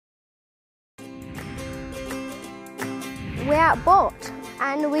We're at Bott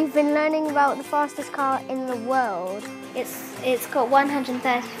and we've been learning about the fastest car in the world. It's got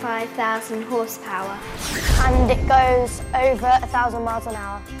 135,000 horsepower. And it goes over 1,000 miles an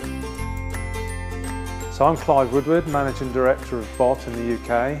hour. So I'm Clive Woodward, Managing Director of Bott in the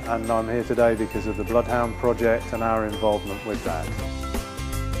UK, and I'm here today because of the Bloodhound Project and our involvement with that.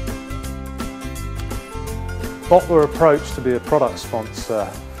 Bott were approached to be a product sponsor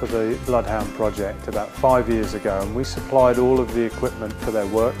for the Bloodhound Project about 5 years ago, and we supplied all of the equipment for their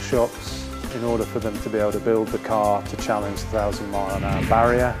workshops in order for them to be able to build the car to challenge the 1,000-mile-an-hour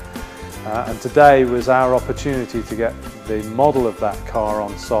barrier. And today was our opportunity to get the model of that car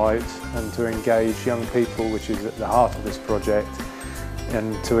on site and to engage young people, which is at the heart of this project,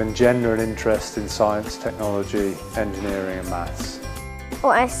 and to engender an interest in science, technology, engineering and maths.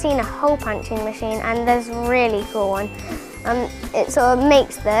 Well, I've seen a hole punching machine and there's a really cool one. It sort of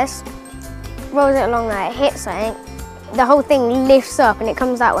makes this, rolls it along there, it hits something, the whole thing lifts up and it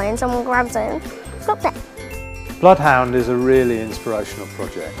comes that way and someone grabs it and stops it. Bloodhound is a really inspirational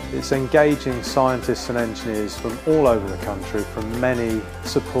project. It's engaging scientists and engineers from all over the country, from many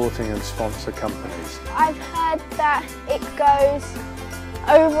supporting and sponsor companies. I've heard that it goes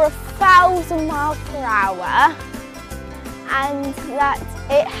over 1,000 miles per hour and that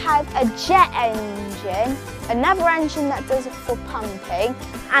it has a jet engine, another engine that does it for pumping,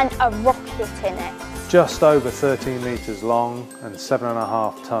 and a rocket in it. Just over 13 metres long and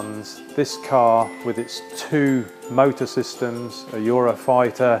 7.5 tonnes, this car with its two motor systems, a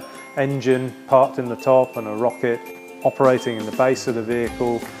Eurofighter engine parked in the top and a rocket operating in the base of the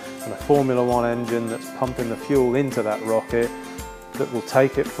vehicle, and a Formula One engine that's pumping the fuel into that rocket that will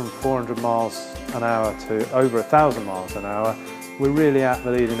take it from 400 miles an hour to over 1,000 miles an hour. We're really at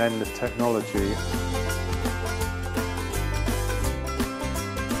the leading end of technology.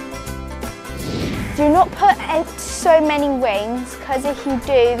 Do not put so many wings, because if you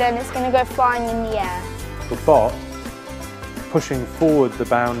do, then it's going to go flying in the air. For Bott, pushing forward the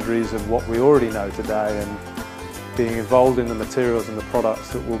boundaries of what we already know today and being involved in the materials and the products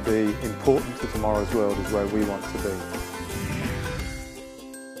that will be important to tomorrow's world is where we want to be.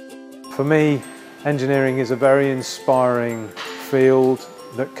 For me, engineering is a very inspiring field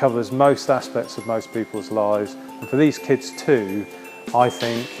that covers most aspects of most people's lives, and for these kids too, I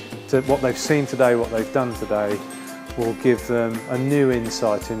think that what they've seen today, what they've done today, will give them a new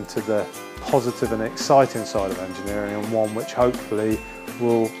insight into the positive and exciting side of engineering, and one which hopefully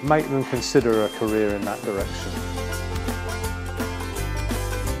will make them consider a career in that direction.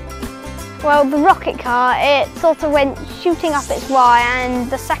 Well, the rocket car, it sort of went shooting up its wire, and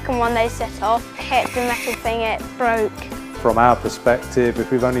the second one they set off hit the metal thing, it broke. From our perspective, if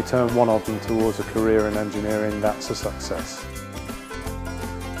we've only turned one of them towards a career in engineering, that's a success.